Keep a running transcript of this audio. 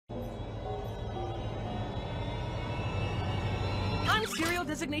managerial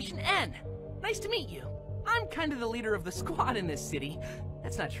designation N. Nice to meet you. I'm kind of the leader of the squad in this city.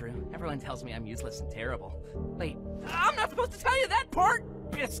 That's not true. Everyone tells me I'm useless and terrible. Wait, I'm not supposed to tell you that part?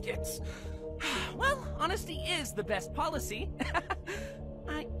 Biscuits. Well, honesty is the best policy.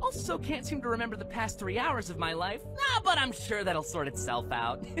 I also can't seem to remember the past 3 hours of my life. But I'm sure that'll sort itself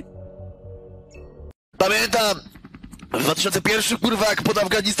out. Pamiętam! W 2001 kurwa, jak pod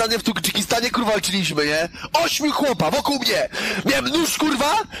Afganistanem w Tadżykistanie kurwa walczyliśmy, nie? 8 chłopa wokół mnie! Miałem nóż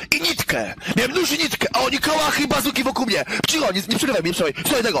kurwa i nitkę! Miałem nóż i nitkę, a oni kałachy i bazuki wokół mnie! Cicho, nie przerywaj mnie,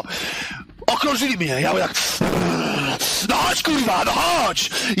 słuchaj tego! Okrążyli mnie, ja tak... No chodź kurwa, no chodź!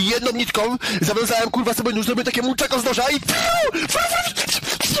 I jedną nitką zawiązałem kurwa sobie nóż, zrobiłem takie muczeko z noża i...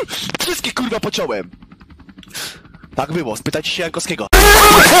 Wszystkich kurwa pociąłem! Tak było, spytajcie się Jankowskiego.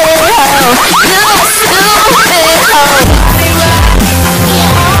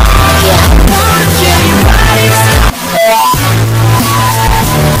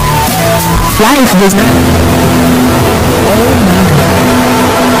 Life was not.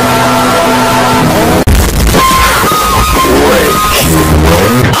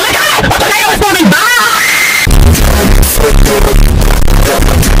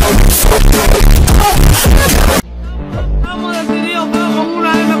 Hemos decidido jugar con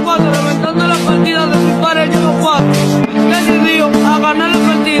una M4 reventando las partidas de su padre y los 4. Decidido a ganar la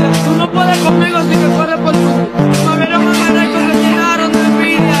partida. Tú no puedes conmigo así que corre por tú. Me vieron a ganar y se llenaron de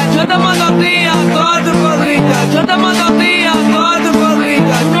envidia. Yo te mando a ti a toda tu cuadrilla. Yo te mando a ti a toda tu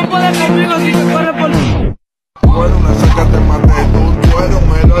cuadrilla. No puedes conmigo así que corre por tú. Tú eres una saca te maté, tú eres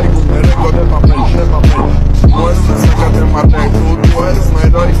un héroe y un héroe de papel, de papel. Tú eres una saca te maté, tú eres un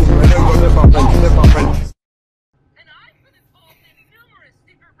héroe y un héroe de papel, de papel.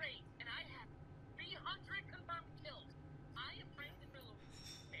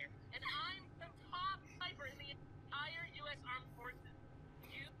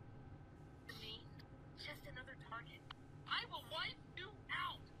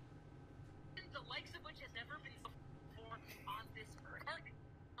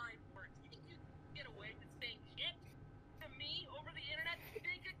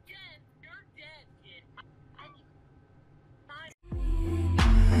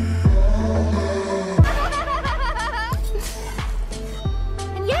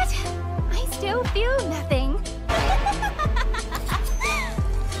 And yet, I still feel nothing.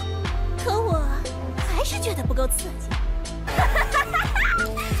 可我还是觉得不够刺激。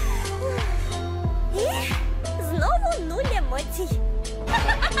咦，знову нуль эмоций.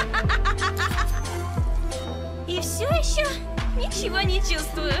 И все еще ничего не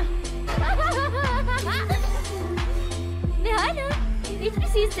чувствую. Да, hiçbir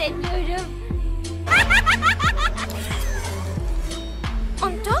şey hissetmiyorum.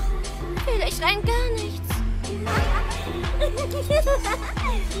 Und doch, vielleicht rein gar nichts.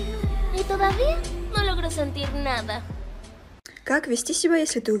 Y todavía no logro sentir nada. Как вести себя,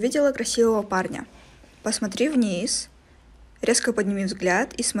 если ты увидела красивого парня? Посмотри вниз, резко подними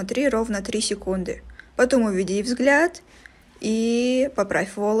взгляд и смотри ровно 3 секунды. Потом уведи взгляд и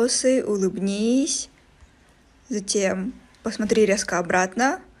поправь волосы, улыбнись. Затем посмотри резко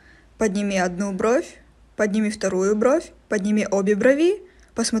обратно, подними одну бровь, подними вторую бровь, подними обе брови,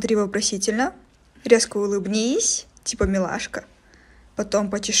 посмотри вопросительно, резко улыбнись, типа милашка. Потом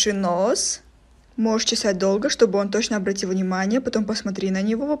почеши нос. Можешь чесать долго, чтобы он точно обратил внимание. Потом посмотри на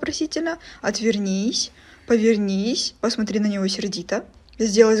него вопросительно. Отвернись, повернись, посмотри на него сердито.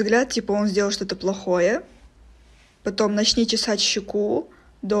 Сделай взгляд, типа он сделал что-то плохое. Потом начни чесать щеку.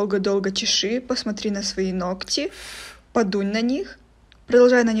 Долго-долго чеши. Посмотри на свои ногти. Подунь на них.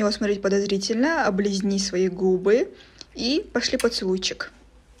 Продолжай на него смотреть подозрительно. Облизни свои губы. И пошли поцелуйчик.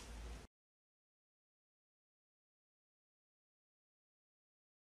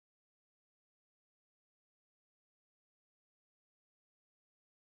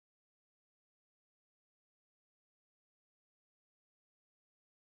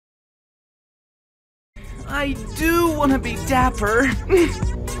 I do want to be dapper.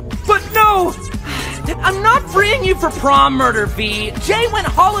 But no! I'm not freeing you for prom murder, V. Jay went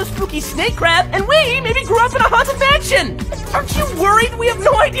hollow spooky snake crab, and we maybe grew up in a haunted mansion. Aren't you worried we have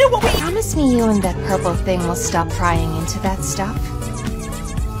no idea what we— Promise me you and that purple thing will stop prying into that stuff.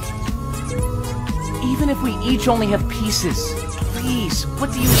 Even if we each only have pieces, please,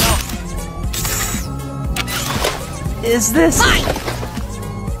 what do you know? Is this— Mine!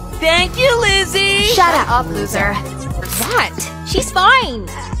 Thank you, Lizzie! Shut up, loser. What? She's fine.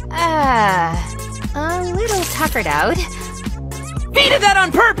 A little tuckered out. He did that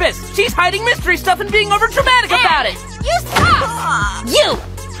on purpose! She's hiding mystery stuff and being overdramatic about it! You stop! You!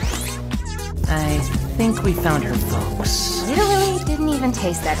 I think we found her folks. Literally didn't even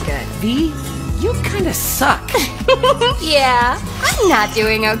taste that good. V, you kinda suck. Yeah, I'm not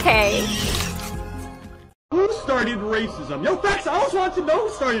doing okay. Who started racism? Yo, facts, I always want to know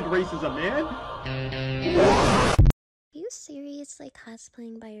who started racism, man. Are you seriously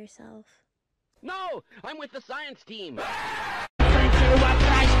cosplaying by yourself? No, I'm with the science team.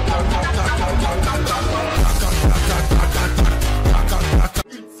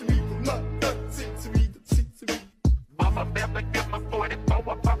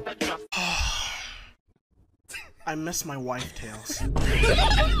 I miss my wife, Tails.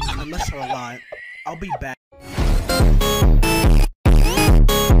 I miss her a lot. I'll be back.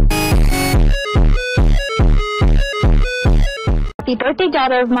 Happy birthday,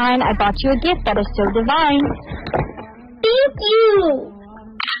 daughter of mine. I bought you a gift that is so divine. Thank you!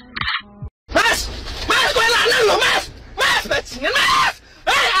 Mas! Mas! Kailangan lo, Mas! Mas! Batsingan, Mas!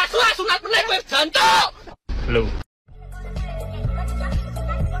 Eh, aso sunat mo na yung santo! Hello.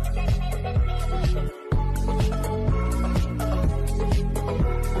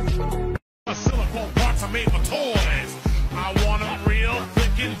 Silicone parts I made my toys. I want them real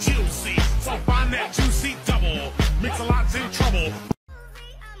thick and juicy. So find that juicy double. Mix a lot's in trouble.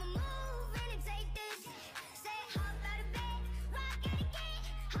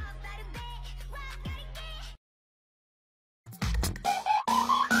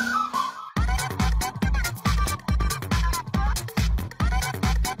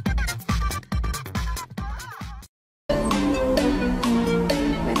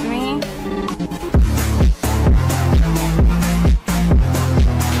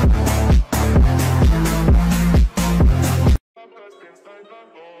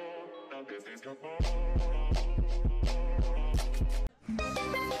 With me?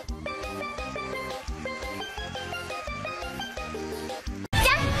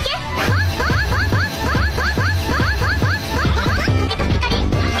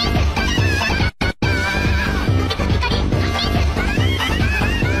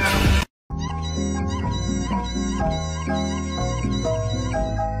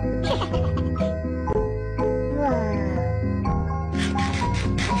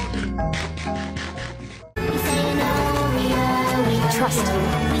 Trust me.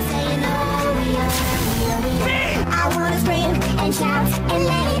 I wanna scream and shout and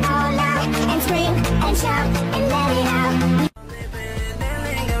let it all out. And scream and shout and let it out.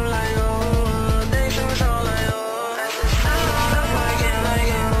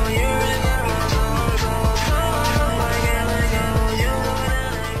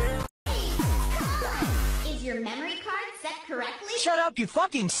 Is your memory card set correctly? Shut up, you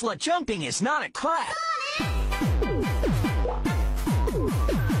fucking slut. Jumping is not a class.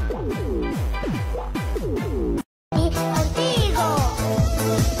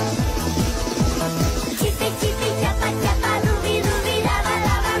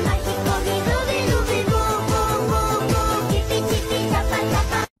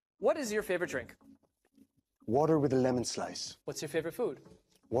 What is your favorite drink? Water with a lemon slice. What's your favorite food?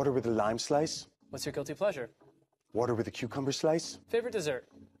 Water with a lime slice. What's your guilty pleasure? Water with a cucumber slice. Favorite dessert?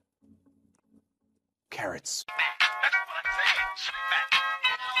 Carrots.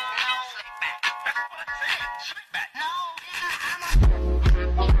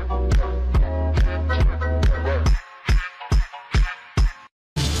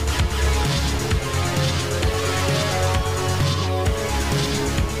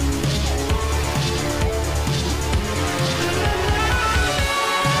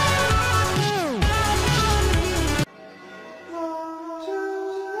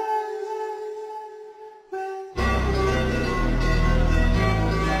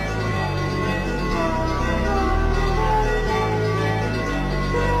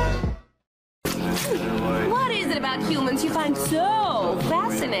 What is it about humans you find so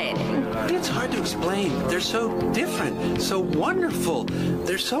fascinating? It's hard to explain. They're so different, so wonderful.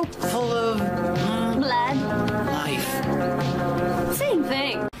 They're so full of... Blood? life. Same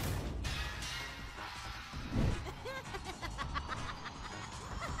thing.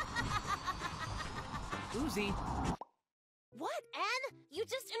 Uzi. What, Anne? You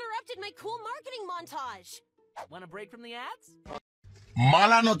just interrupted my cool marketing montage. Want a break from the ads?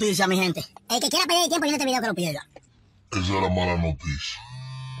 Mala noticia, mi gente. El que quiera perder el tiempo en este video que lo pierda. Esa era mala noticia.